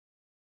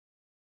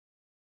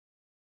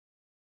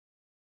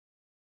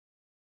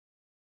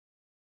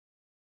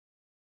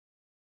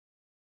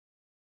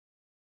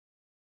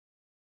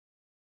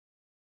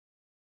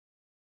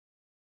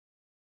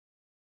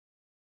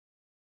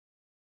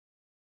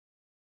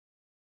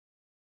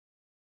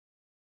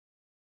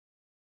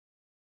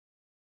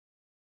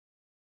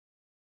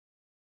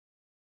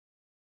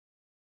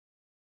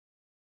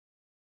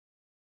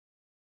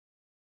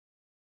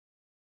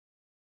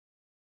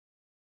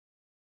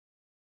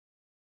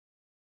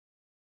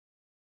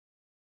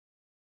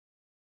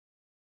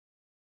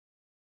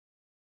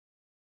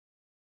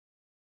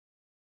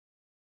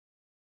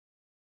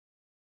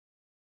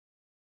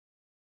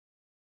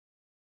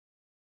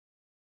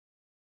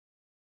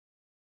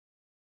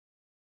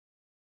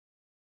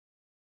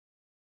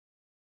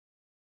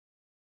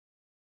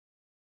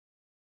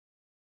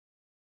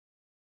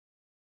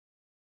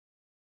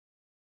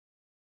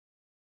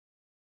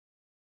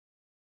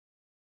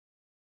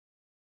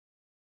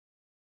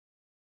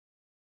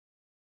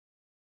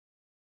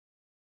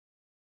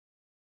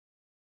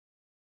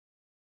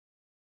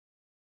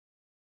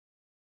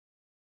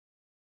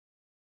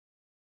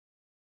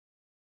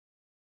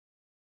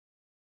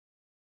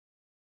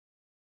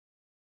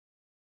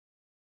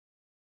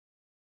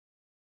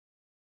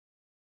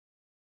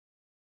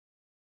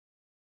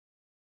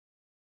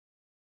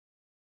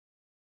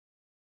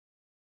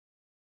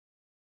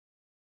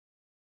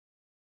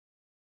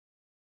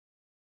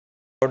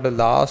about the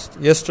last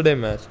yesterday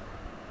match.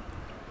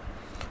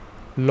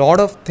 Lot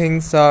of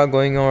things are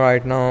going on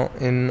right now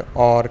in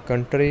our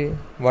country.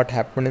 What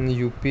happened in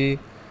UP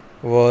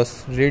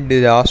was really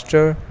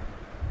disaster.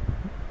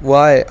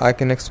 Why I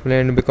can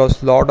explain,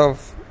 because lot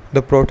of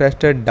the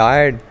protesters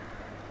died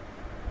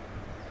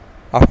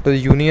after the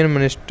union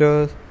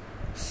minister's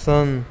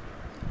son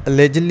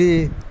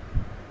allegedly,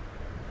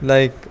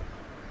 like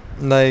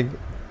like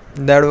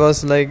that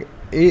was like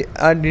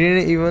I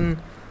didn't even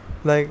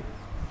like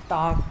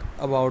talk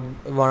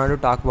wanted to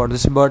talk about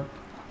this, but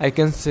I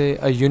can say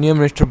a union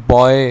minister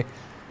boy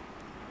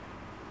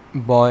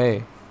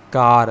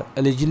car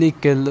allegedly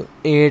killed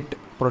 8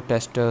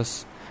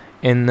 protesters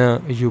in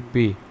UP,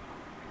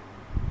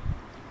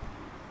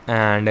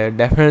 and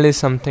definitely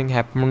something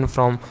happened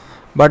from.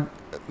 But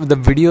the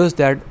videos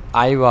that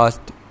I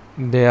watched,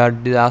 they are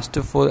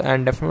disasterful,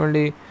 and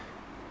definitely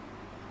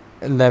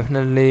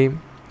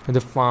the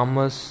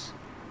farmers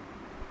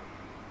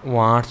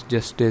wants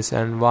justice.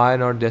 And why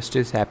not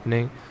justice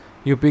happening?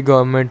 UP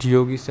government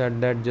Yogi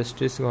said that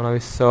justice is gonna be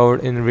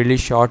served in really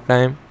short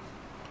time.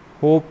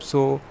 Hope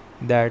so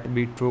that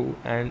be true,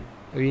 and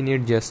we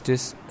need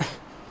justice.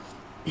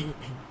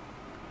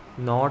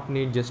 Not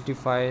need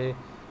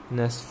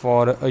justifyness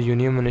for a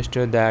union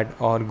minister that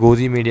or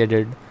Gozi media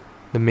did.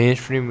 The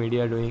mainstream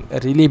media doing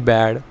really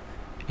bad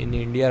in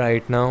India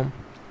right now,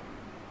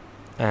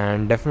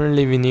 and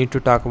definitely we need to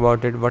talk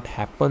about it. What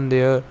happened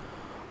there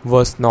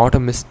was not a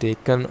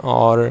mistaken,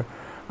 or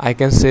I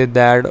can say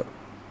that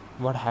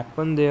what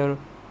happened there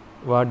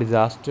was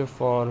disaster,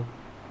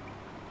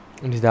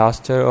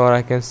 or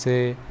I can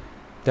say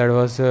that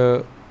was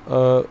a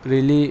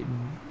really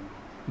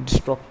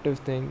destructive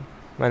thing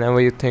whenever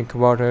you think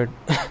about it.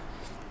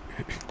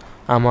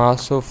 I'm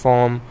also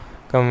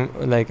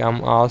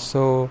I'm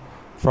also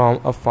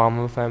from a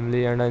farmer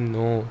family, and I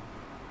know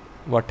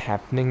what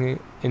happening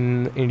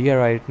in India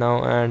right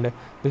now, and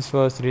this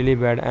was really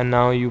bad. And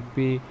now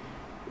UP,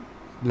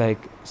 like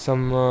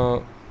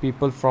some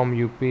people from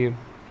UP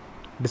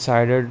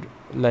decided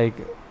like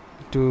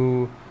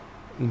to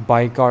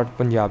boycott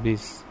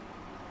Punjabis.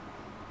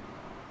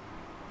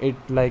 It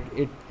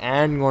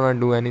ain't gonna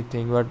do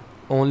anything, but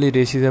only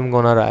racism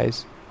gonna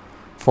rise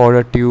for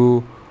the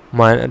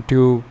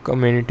two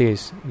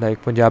communities,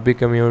 like Punjabi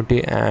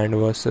community and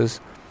versus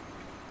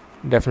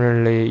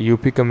definitely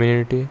UP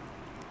community.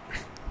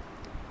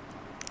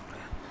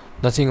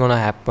 Nothing gonna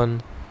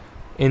happen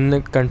in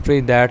the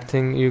country. That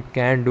thing you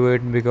can't do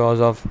it because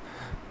of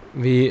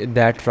we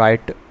that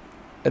right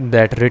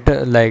that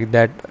written like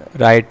that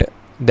right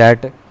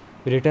that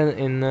written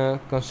in the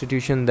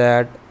constitution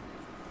that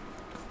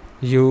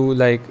you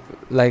like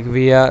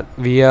we are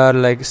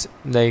like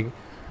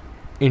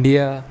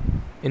India.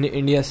 In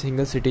India,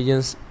 single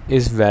citizenship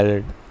is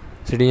valid.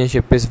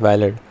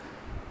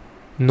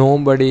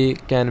 Nobody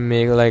can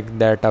make like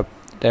that up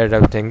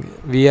thing.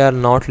 We are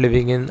not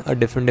living in a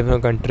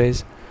different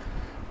countries.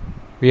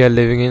 We are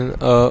living in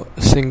a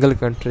single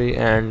country,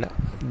 and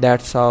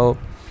that's how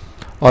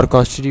our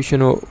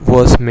constitution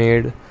was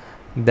made,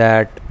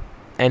 that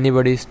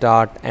anybody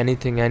start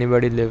anything,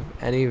 anybody live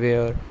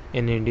anywhere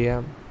in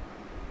India,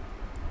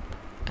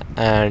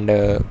 and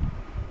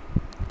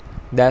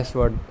that's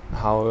what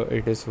how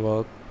it is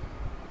work.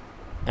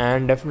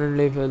 And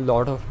definitely a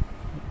lot of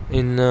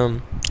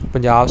in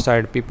Punjab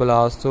side, people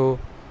also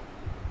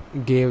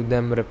gave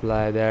them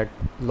reply that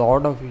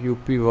lot of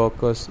UP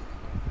workers,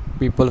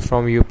 people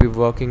from UP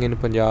working in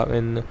Punjab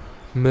in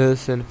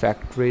mills and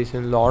factories,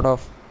 in lot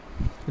of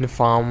in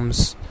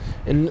farms,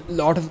 in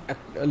lot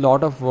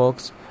of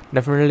works.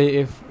 Definitely,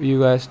 if you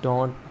guys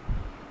don't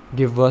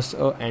give us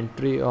a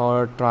entry,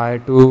 or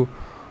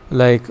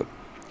like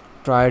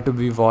try to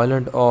be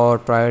violent or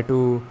try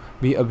to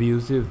be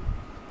abusive,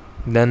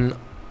 then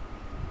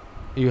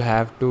you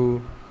have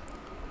to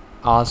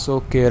also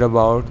care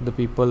about the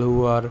people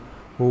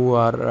who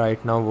are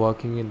right now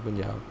working in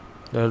Punjab.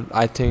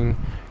 I think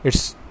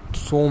it's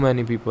so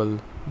many people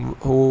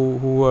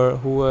who are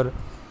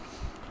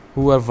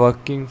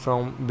working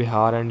from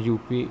Bihar and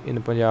UP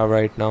in Punjab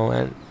right now,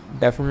 and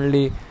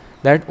definitely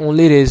that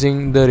only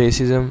raising the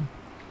racism.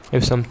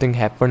 If something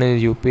happened in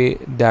UP,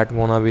 that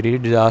gonna be really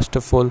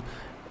disasterful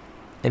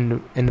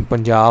in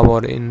Punjab,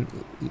 or in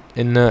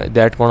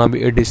that gonna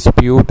be a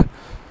dispute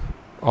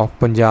of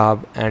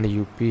Punjab and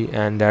UP,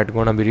 and that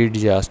gonna be really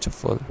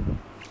disasterful.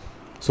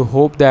 So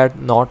hope that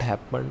not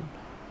happen,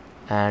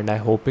 and I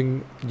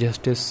hoping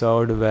justice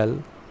served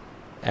well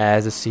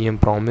as the CM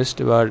promised.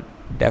 But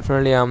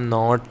definitely I'm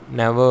not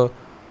never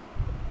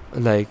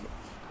like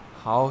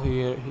how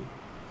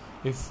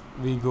if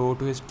we go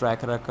to his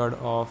track record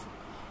of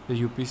the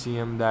UP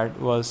CM, that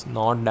was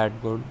not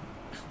that good.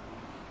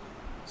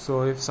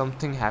 So if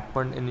something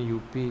happened in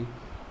UP,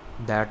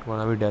 that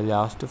gonna be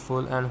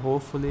disasterful, and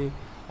hopefully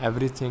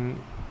everything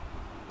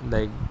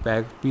like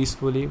back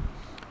peacefully.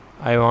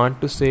 I want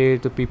to say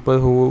to people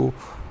who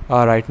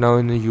are right now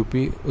in the UP,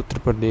 Uttar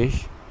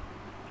Pradesh,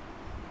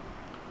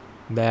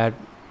 that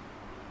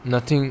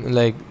nothing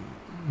like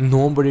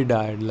nobody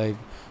died. Like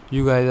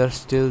you guys are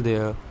still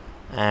there,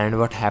 and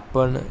what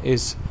happened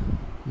is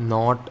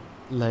not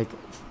like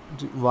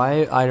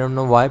why I don't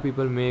know why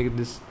people make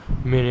this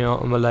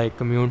like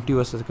community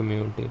versus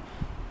community.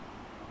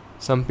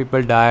 Some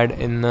people died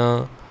in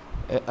a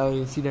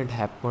incident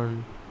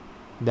happened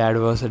that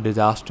was a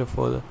disaster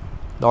for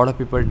lot of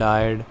people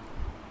died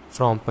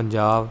from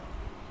Punjab.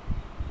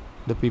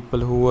 The people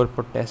who were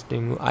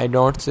protesting, I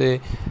don't say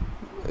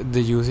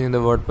the using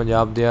the word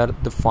Punjab, they are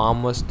the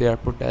farmers, they are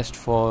protest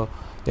for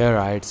their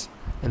rights.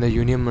 And the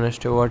union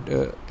minister, what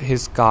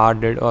his car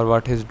did or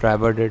what his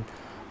driver did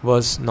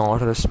was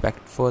not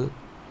respectful.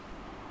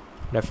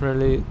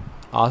 Definitely,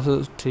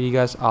 also 3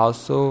 guys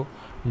also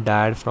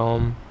died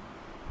from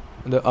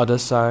the other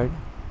side,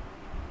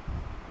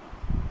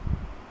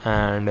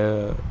 and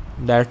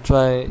that's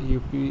why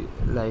UP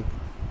like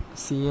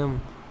CM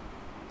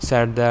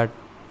said that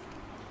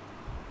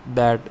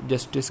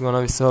justice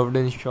gonna be served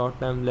in short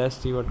time. Let's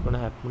see what's gonna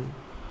happen.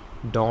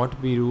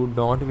 Don't be rude.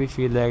 Don't be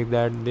feel like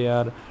that they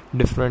are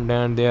different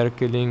and they are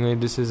killing me.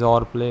 This is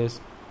our place.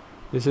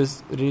 This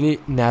is really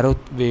narrow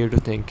way to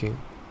thinking.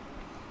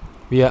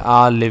 We are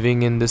all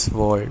living in this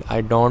world.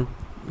 I don't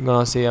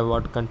gonna say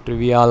about country.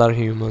 We all are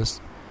humans,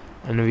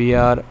 and we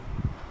are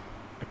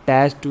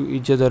attached to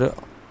each other,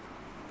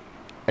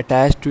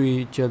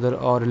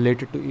 or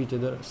related to each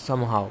other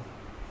somehow.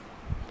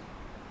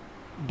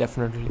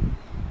 Definitely,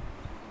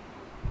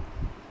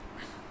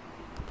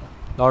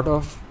 lot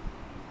of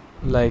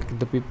like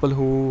the people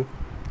who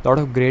lot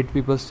of great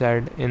people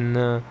said in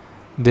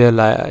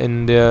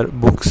in their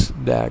books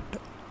that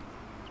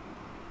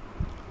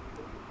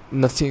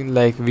nothing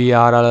like we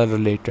are all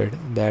related,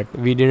 that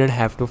we didn't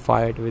have to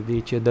fight with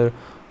each other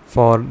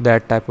for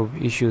that type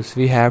of issues.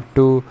 We have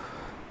to,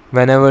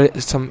 whenever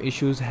some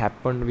issues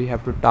happen, we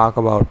have to talk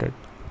about it,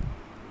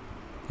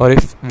 or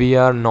if we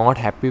are not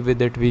happy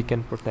with it, we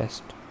can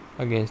protest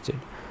against it.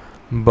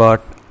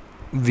 But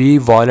we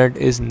violent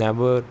is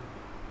never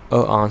a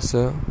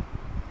answer.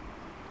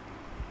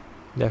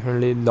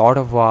 Definitely lot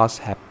of wars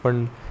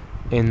happened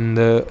in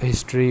the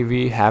history.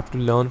 We have to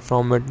learn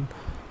from it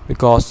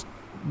because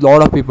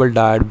lot of people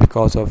died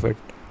because of it.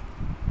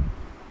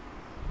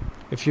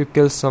 If you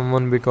kill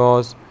someone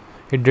because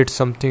he did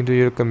something to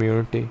your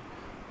community,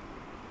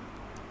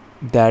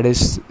 that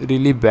is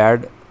really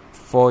bad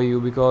for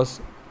you,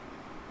 because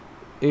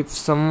if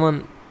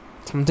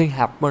something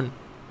happened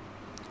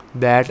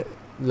that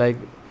like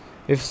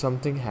if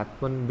something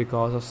happened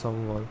because of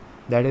someone,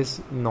 that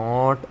is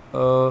not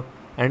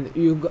and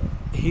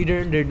he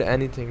didn't did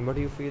anything, but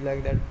you feel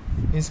like that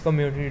his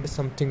community did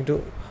something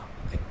to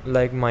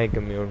like my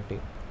community,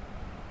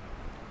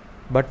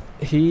 but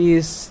he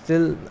is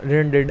still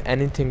didn't did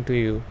anything to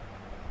you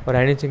or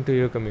anything to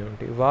your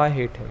community. Why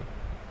hate him?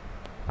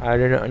 I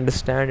didn't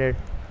understand it.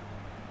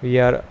 We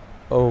are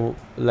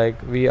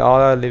like we all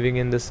are living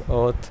in this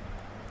earth,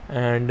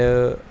 and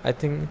I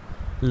think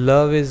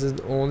love is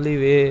the only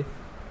way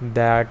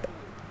that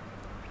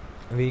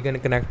we can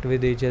connect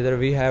with each other.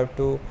 We have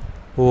to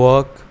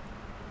work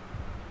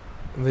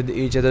with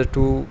each other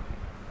to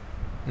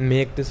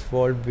make this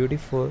world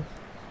beautiful.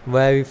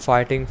 Why we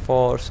fighting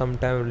for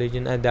sometime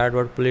religion, and that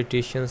what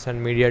politicians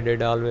and media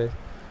did always.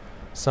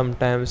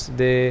 Sometimes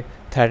they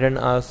threaten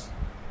us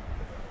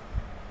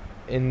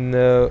in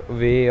the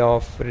way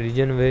of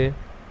religion way,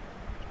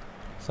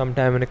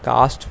 sometimes in a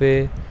caste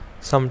way,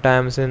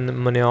 sometimes in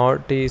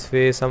minorities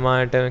way,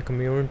 sometimes in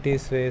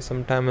communities way,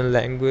 sometimes in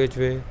language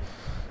way,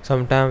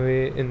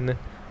 sometimes in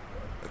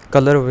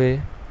color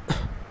way.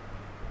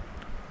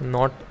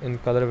 Not in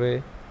color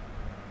way,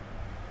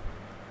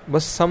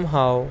 but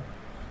somehow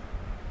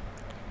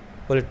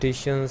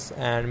politicians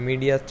and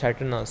media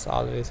threaten us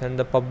always, and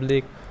the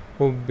public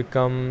who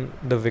become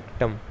the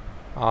victim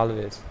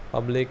always.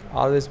 Public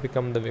always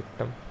become the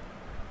victim,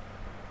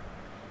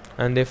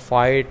 and they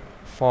fight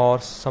for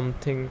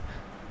something.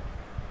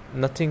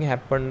 Nothing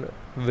happened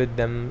with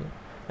them,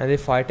 and they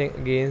fighting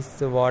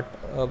against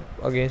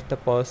against the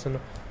person.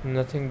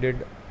 Nothing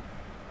did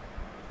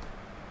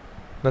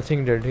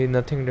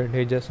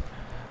he just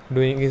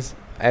doing his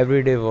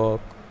everyday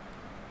work.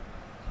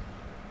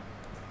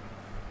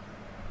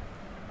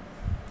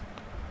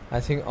 I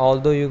think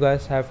although you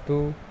guys have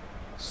to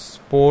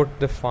support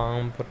the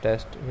farm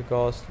protest,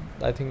 because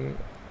I think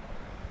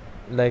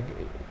like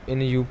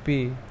in UP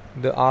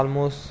the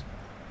almost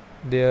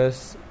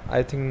there's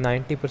I think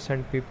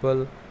 90%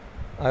 people,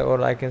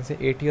 or I can say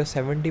 80 or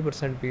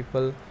 70%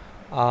 people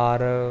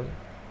are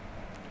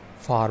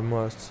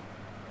farmers.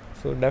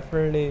 So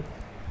definitely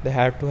they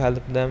have to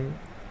help them.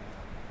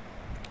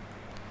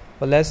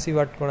 But let's see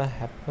what's gonna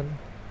happen.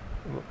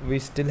 We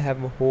still have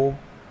hope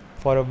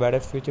for a better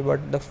future,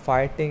 but the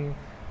fighting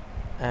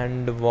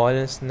and the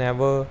violence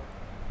never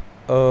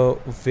a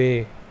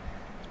way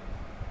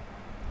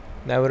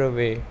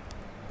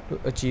to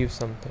achieve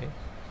something.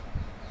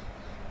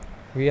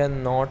 We are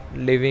not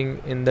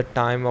living in the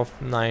time of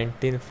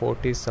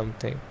 1940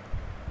 something,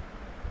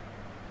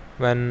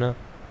 when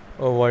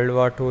World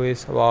War II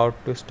is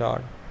about to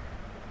start.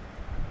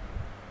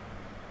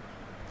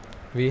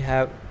 We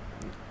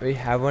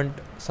haven't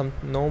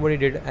nobody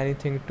did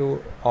anything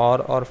to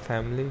our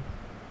family.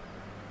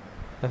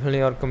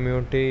 Definitely our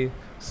community,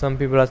 some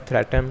people are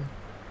threatened,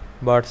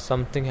 but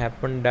something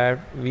happened that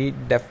we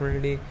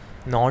definitely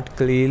not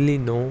clearly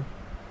know.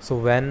 So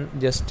when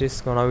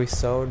justice gonna be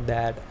served,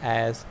 that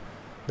as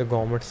the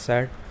government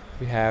said,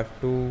 we have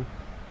to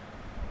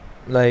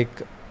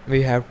like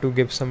we have to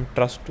give some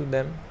trust to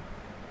them.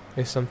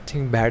 If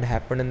something bad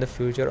happened in the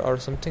future or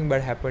something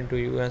bad happened to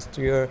you and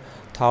your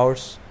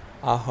thoughts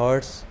are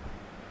hurts,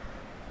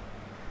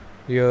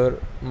 your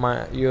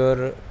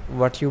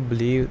what you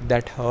believe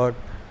that hurt,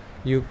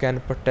 you can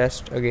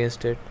protest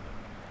against it,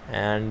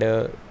 and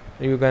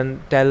you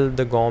can tell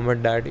the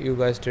government that you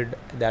guys did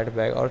that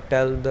bad, or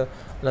tell the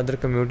another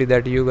community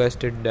that you guys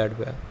did that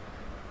bad.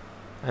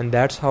 And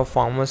that's how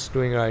farmers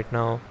doing right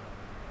now.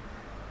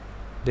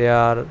 They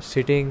are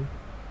sitting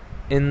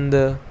in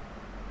the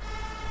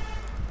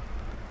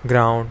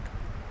ground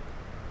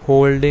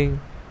holding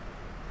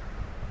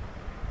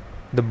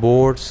the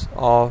boards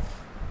of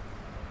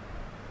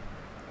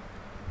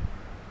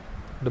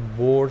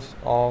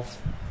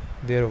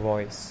their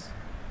voice,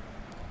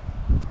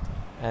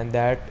 and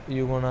that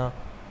you gonna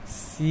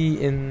see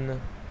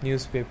in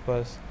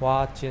newspapers,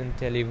 watch in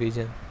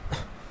television.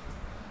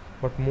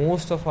 But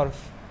most of our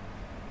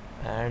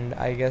and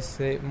I guess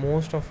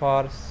most of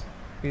ours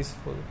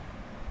peaceful,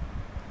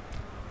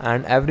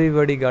 and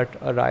everybody got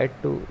a right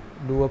to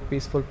do a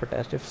peaceful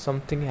protest. If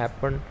something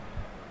happened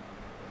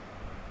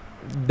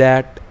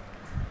that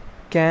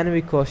can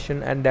be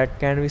questioned and that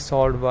can be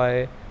solved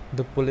by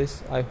the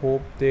police, I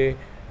hope they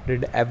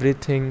did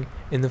everything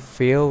in a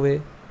fair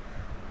way,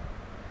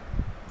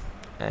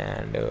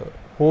 and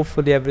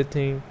hopefully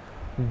everything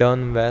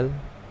done well.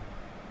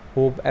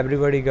 Hope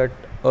everybody got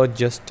a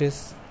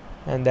justice,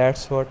 and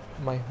that's what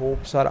my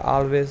hopes are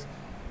always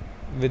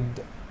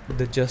with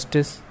the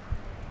justice.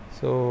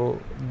 So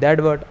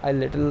that what I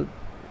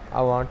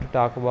want to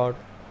talk about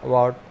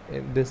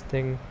this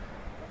thing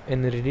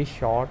in really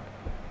short.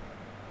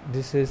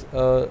 This is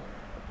a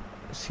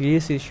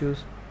serious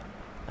issues,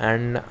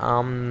 and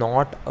I'm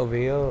not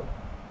aware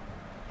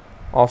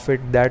of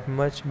it that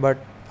much, but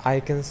I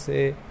can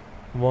say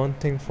one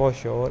thing for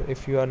sure.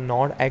 If you are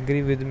not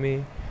agree with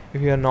me,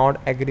 if you are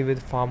not agree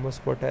with farmers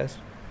protest,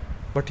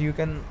 but you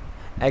can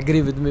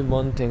agree with me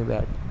one thing,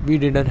 that we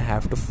didn't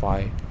have to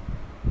fight.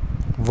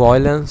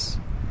 Violence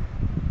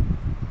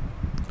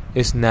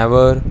is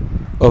never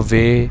a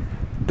way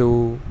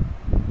to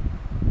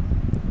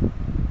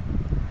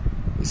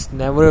it's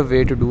never a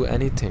way to do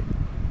anything,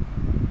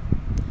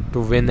 to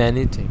win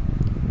anything.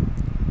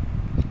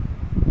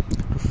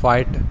 To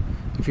fight,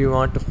 if you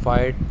want to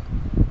fight,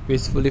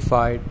 peacefully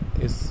fight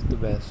is the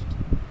best.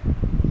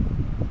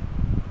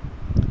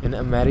 In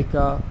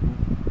America,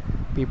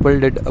 people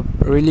did a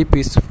really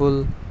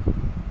peaceful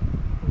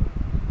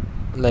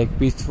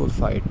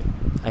fight.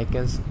 I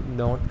can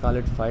not call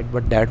it fight,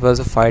 but that was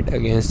a fight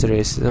against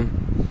racism,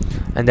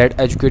 and that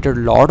educated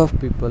a lot of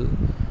people,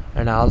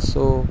 and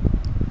also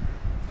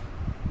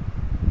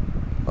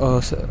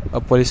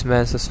a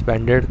policeman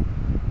suspended,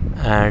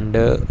 and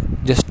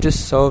justice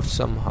served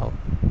somehow.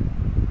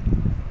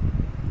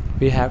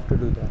 We have to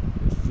do that.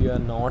 If you are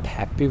not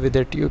happy with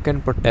it, you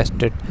can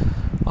protest it,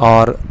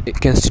 or a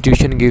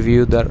constitution give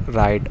you the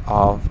right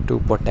of to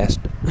protest.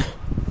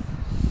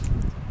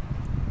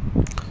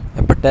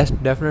 And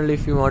protest, definitely,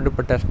 if you want to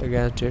protest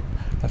against it,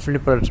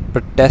 definitely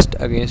protest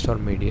against our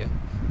media.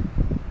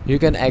 You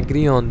can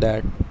agree on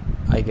that,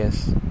 I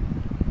guess.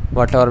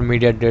 What our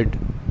media did,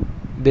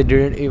 they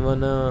didn't even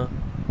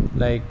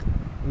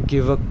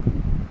give a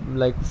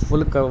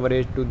full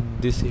coverage to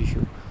this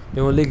issue.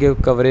 They only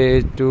gave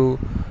coverage to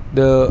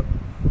the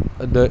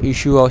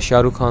issue of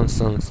Shah Rukh Khan's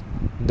sons,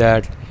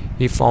 that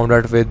he found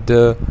out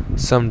with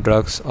some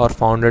drugs, or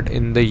found it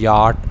in the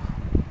yacht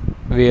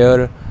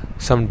where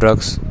some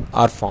drugs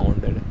are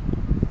founded,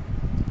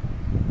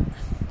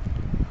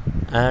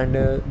 and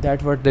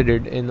that's what they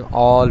did in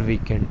all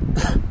weekend.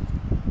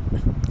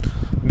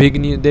 Big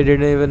news, they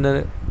didn't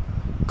even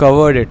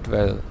covered it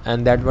well,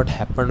 and that what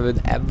happened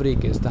with every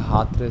case. The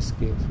Hathras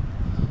case,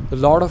 a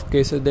lot of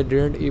cases they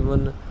didn't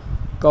even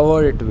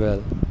cover it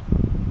well.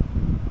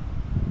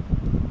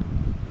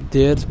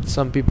 There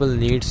some people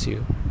needs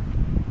you.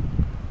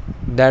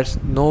 That's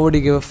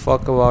nobody give a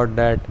fuck about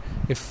that.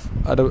 If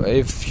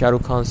Shah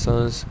Rukh Khan's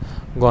sons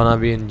gonna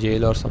be in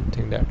jail or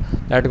something,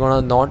 that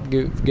gonna not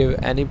give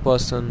any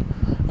person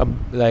a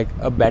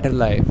better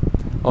life,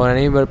 or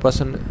any other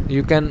person.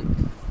 You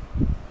can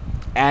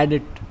add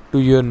it to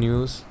your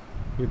news,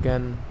 you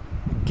can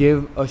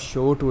give a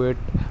show to it,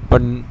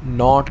 but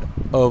not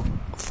a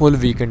full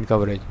weekend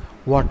coverage.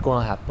 What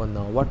gonna happen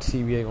now? What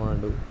CBI gonna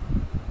do?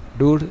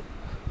 Dude,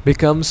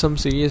 become some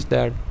serious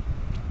that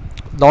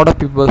lot of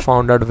people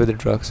found out with the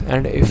drugs,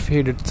 and if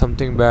he did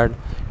something bad,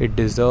 it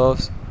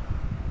deserves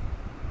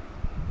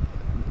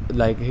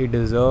he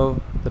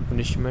deserved the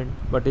punishment.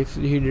 But if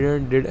he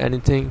didn't did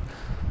anything,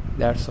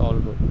 that's all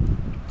good.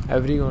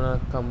 Every gonna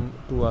come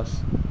to us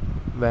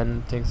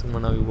when things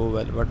gonna go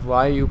well. But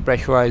why you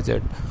pressurize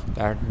it,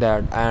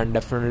 that and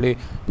definitely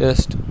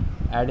just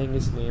adding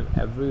his name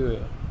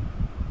everywhere?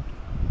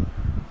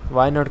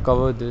 Why not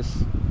cover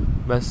this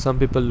when some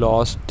people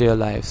lost their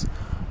lives?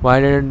 Why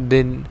didn't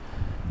they?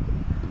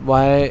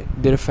 Why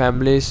their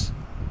families?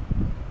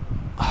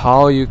 How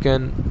you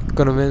can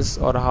convince,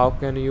 or how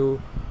can you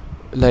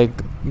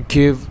like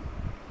give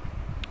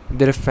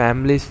their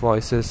families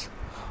voices,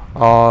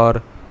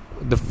 or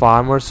the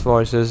farmers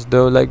voices?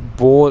 They're like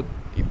both.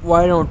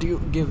 Why don't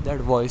you give that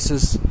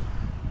voices?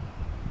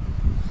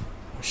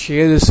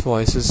 Share these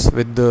voices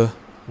with the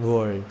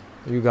world.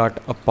 You got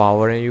a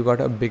power and you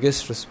got a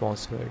biggest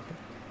responsibility.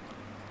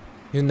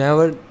 You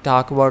never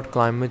talk about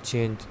climate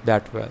change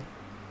that well.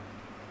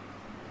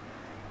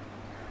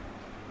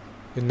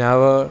 You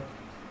never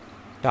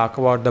talk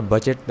about the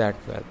budget that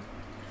well.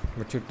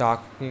 But you're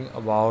talking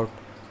about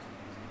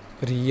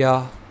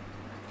Ria.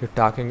 You're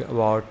talking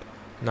about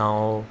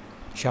now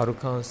Shah Rukh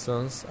Khan's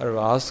sons,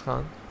 Arbaaz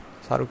Khan,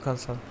 Shah Rukh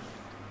Khan's son.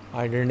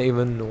 I don't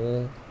even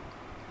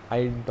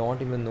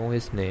know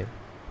his name.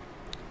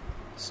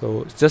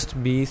 So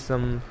just be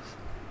some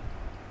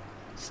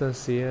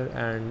sincere,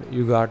 and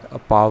you got a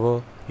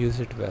power, use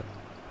it well.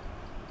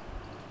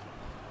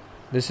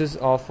 This is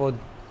all for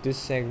this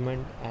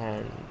segment,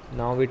 and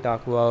now we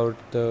talk about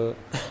the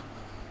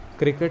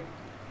cricket,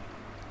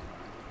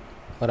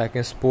 or I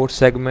can sports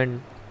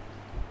segment.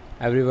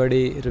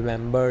 Everybody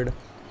remembered,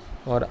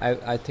 or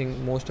I think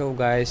most of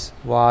guys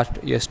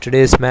watched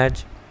yesterday's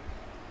match.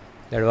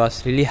 That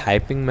was really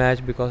hyping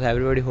match, because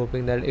everybody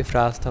hoping that if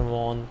Rajasthan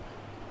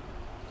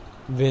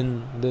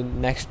win the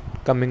next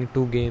coming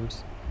 2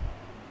 games,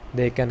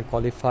 they can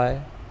qualify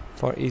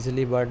for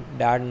easily, but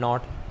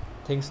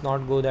things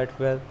not go that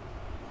well,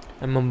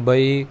 and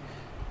Mumbai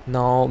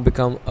now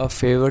become a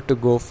favorite to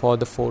go for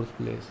the 4th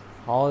place.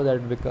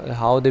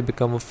 How they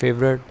become a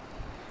favorite?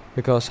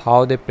 Because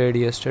how they played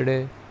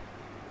yesterday,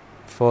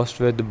 first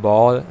with the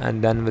ball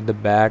and then with the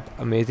bat.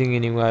 Amazing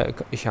inning by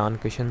Ishan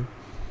Kishan.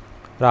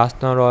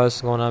 Rajasthan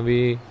Royals gonna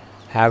be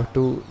have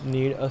to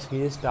need a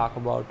serious talk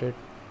about it.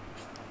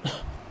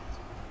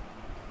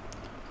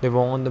 They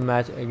won the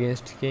match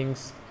against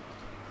Kings.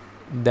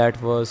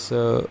 That was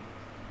a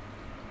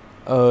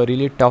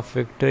really tough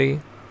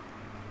victory,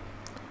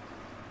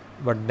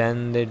 but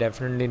then they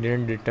definitely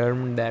didn't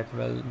determine that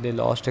well. They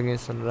lost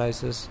against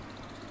Sunrisers.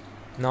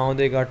 Now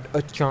they got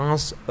a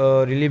chance,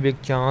 a really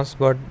big chance,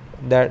 but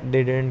that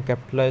they didn't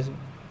capitalize.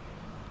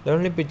 The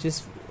only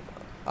pitches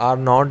are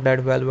not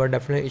that well, but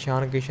definitely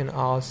Ishan Kishan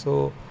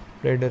also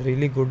played a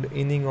really good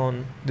inning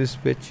on this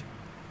pitch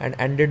and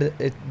ended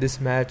this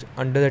match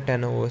under the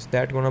 10 overs.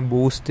 That gonna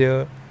boost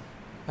their,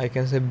 I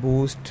can say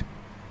boost,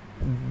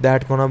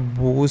 that gonna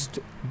boost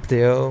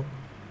their,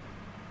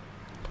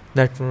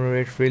 that gonna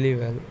rate really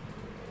well.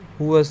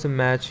 Who was the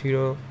match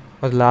hero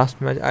or the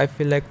last match? I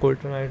feel like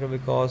Colton Wright,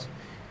 because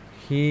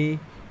he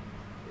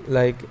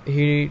like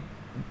he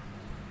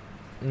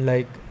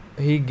like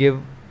he gave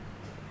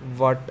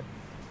what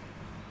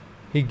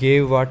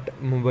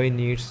Mumbai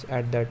needs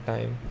at that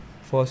time.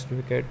 First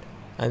wicket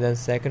and then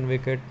second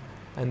wicket,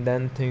 and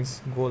then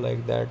things go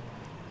like that.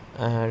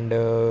 And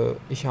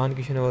Ishan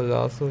Kishan was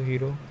also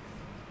hero.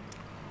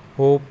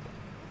 Hope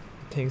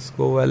things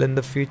go well in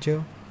the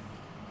future.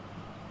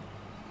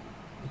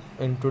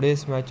 In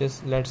today's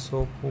matches, let's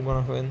hope who's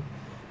gonna win.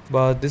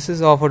 But this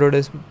is all for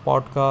today's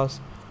podcast.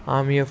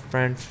 I'm your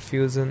friend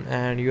Fusion,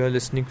 and you are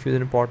listening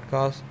Fusion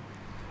podcast.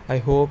 I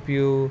hope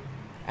you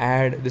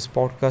add this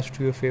podcast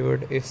to your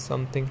favorite if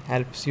something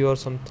helps you or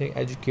something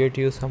educate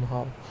you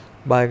somehow.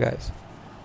 Bye guys.